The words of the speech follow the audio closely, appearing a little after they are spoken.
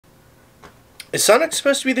Is Sonic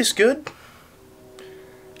supposed to be this good?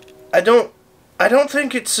 I don't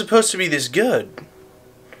think it's supposed to be this good.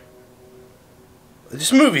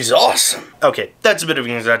 This movie's awesome. Okay, that's a bit of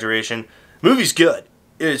an exaggeration. Movie's good.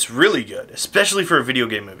 It's really good, especially for a video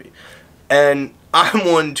game movie. And I'm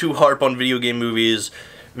one to harp on video game movies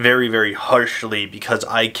very, very harshly because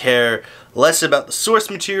I care less about the source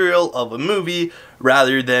material of a movie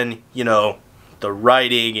rather than, you know, the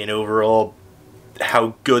writing and overall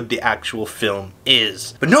how good the actual film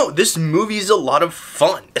is. But no, this movie is a lot of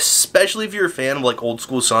fun, especially if you're a fan of like old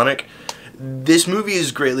school Sonic. This movie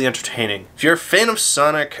is greatly entertaining. If you're a fan of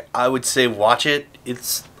Sonic, I would say watch it.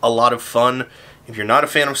 It's a lot of fun. If you're not a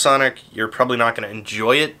fan of Sonic, you're probably not going to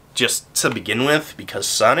enjoy it just to begin with because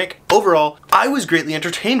Sonic. Overall, I was greatly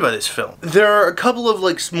entertained by this film. There are a couple of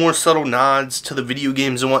like more subtle nods to the video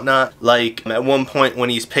games and whatnot, like at one point when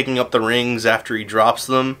he's picking up the rings after he drops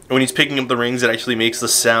them. When he's picking up the rings, it actually makes the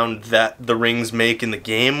sound that the rings make in the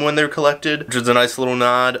game when they're collected, which is a nice little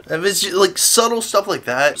nod. And it's just like subtle stuff like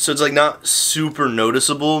that, so it's like not super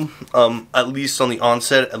noticeable, at least on the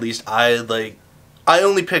onset. At least I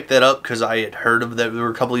only picked that up because I had heard of that there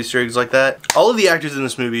were a couple Easter eggs like that. All of the actors in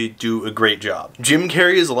this movie do a great job. Jim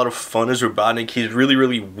Carrey is a lot of fun as Robotnik. He's really,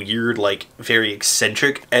 really weird, like very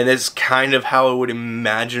eccentric, and that's kind of how I would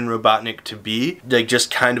imagine Robotnik to be. Like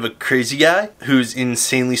just kind of a crazy guy who's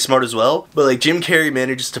insanely smart as well. But like Jim Carrey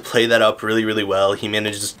manages to play that up really, really well. He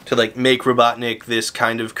manages to like make Robotnik this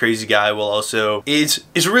kind of crazy guy while also it's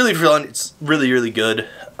really fun. It's really, really good.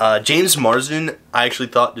 James Marsden, I actually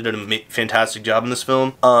thought did a fantastic job in this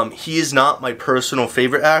film. He is not my personal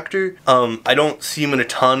favorite actor. I don't see him in a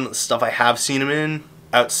ton of stuff I have seen him in.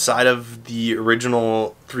 Outside of the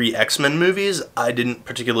original 3 X-Men movies, I didn't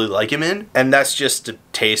particularly like him in. And that's just a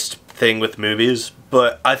taste thing with movies.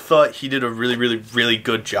 But I thought he did a really, really, really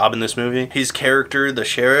good job in this movie. His character, the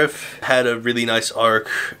sheriff, had a really nice arc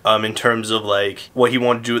in terms of like what he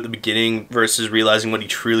wanted to do at the beginning versus realizing what he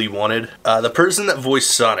truly wanted. The person that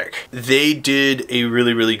voiced Sonic, they did a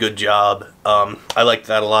really, really good job. I liked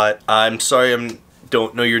that a lot. I'm sorry I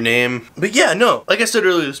don't know your name. But yeah, no, like I said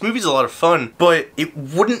earlier, this movie's a lot of fun, but it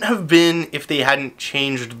wouldn't have been if they hadn't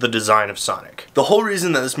changed the design of Sonic. The whole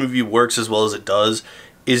reason that this movie works as well as it does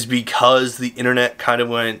is because the internet kind of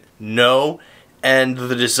went no, and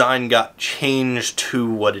the design got changed to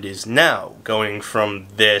what it is now, going from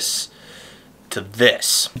this to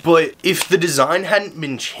this. But if the design hadn't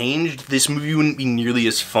been changed, this movie wouldn't be nearly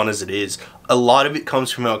as fun as it is. A lot of it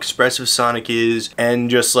comes from how expressive Sonic is and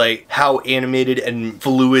just like how animated and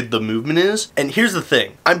fluid the movement is. And here's the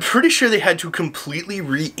thing, I'm pretty sure they had to completely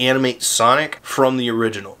reanimate Sonic from the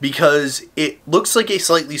original because it looks like a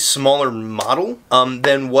slightly smaller model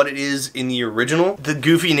than what it is in the original. The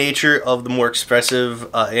goofy nature of the more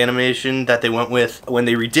expressive animation that they went with when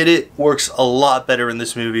they redid it works a lot better in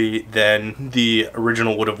this movie than the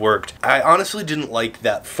original would have worked. I honestly didn't like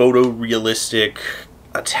that photorealistic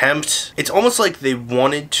attempt. It's almost like they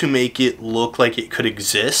wanted to make it look like it could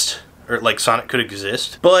exist, or like Sonic could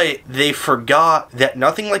exist, but they forgot that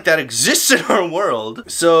nothing like that exists in our world,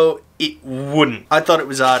 so it wouldn't. I thought it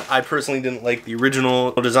was odd. I personally didn't like the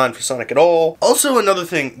original design for Sonic at all. Also, another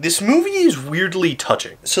thing, this movie is weirdly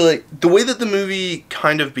touching. So like, the way that the movie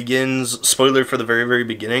kind of begins, spoiler for the very, very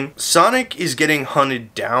beginning, Sonic is getting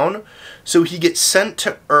hunted down, so he gets sent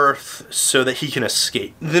to Earth so that he can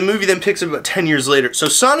escape. The movie then picks up about 10 years later. So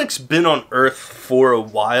Sonic's been on Earth for a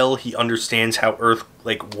while. He understands how Earth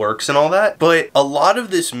like works and all that. But a lot of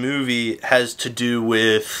this movie has to do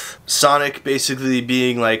with Sonic basically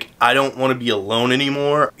being like, I don't want to be alone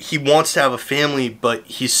anymore. He wants to have a family, but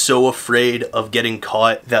he's so afraid of getting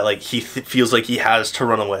caught that like he feels like he has to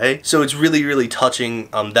run away. So it's really, really touching,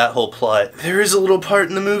 that whole plot. There is a little part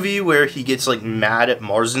in the movie where he gets like mad at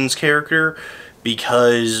Marsden's character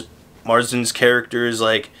because Marsden's character is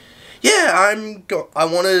like, yeah, I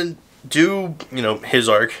want to do, you know, his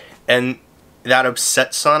arc, and that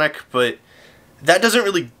upsets Sonic, but that doesn't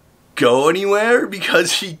really go anywhere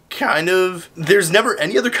because he kind of, there's never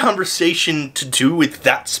any other conversation to do with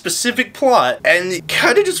that specific plot, and it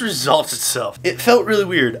kind of just resolves itself. It felt really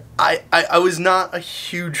weird. I was not a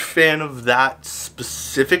huge fan of that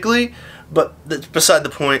specifically, but that's beside the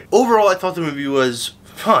point. Overall, I thought the movie was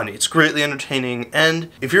fun. It's greatly entertaining,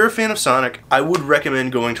 and if you're a fan of Sonic, I would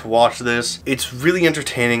recommend going to watch this. It's really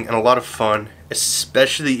entertaining and a lot of fun,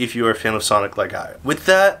 especially if you're a fan of Sonic like I am. With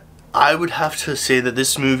that, I would have to say that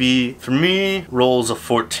this movie, for me, rolls a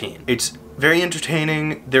 14. It's very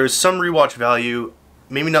entertaining. There's some rewatch value.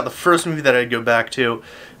 maybe not the first movie that I'd go back to,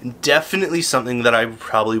 definitely something that I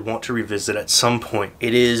probably want to revisit at some point.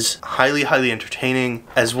 It is highly, highly entertaining,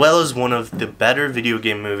 as well as one of the better video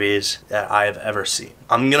game movies that I have ever seen.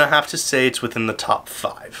 I'm gonna have to say it's within the top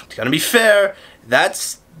 5. To be fair,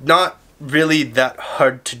 that's not really that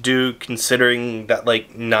hard to do, considering that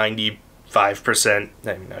like 99%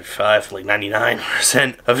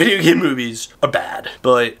 of video game movies are bad,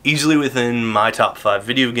 but easily within my top 5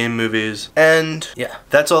 video game movies. And yeah,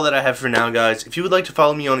 that's all that I have for now, guys. If you would like to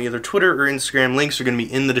follow me on either Twitter or Instagram, links are going to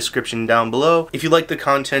be in the description down below. If you like the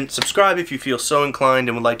content, subscribe if you feel so inclined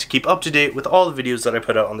and would like to keep up to date with all the videos that I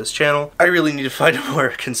put out on this channel. I really need to find a more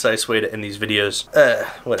concise way to end these videos.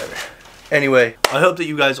 Whatever. Anyway, I hope that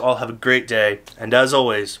you guys all have a great day, and as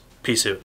always, peace out.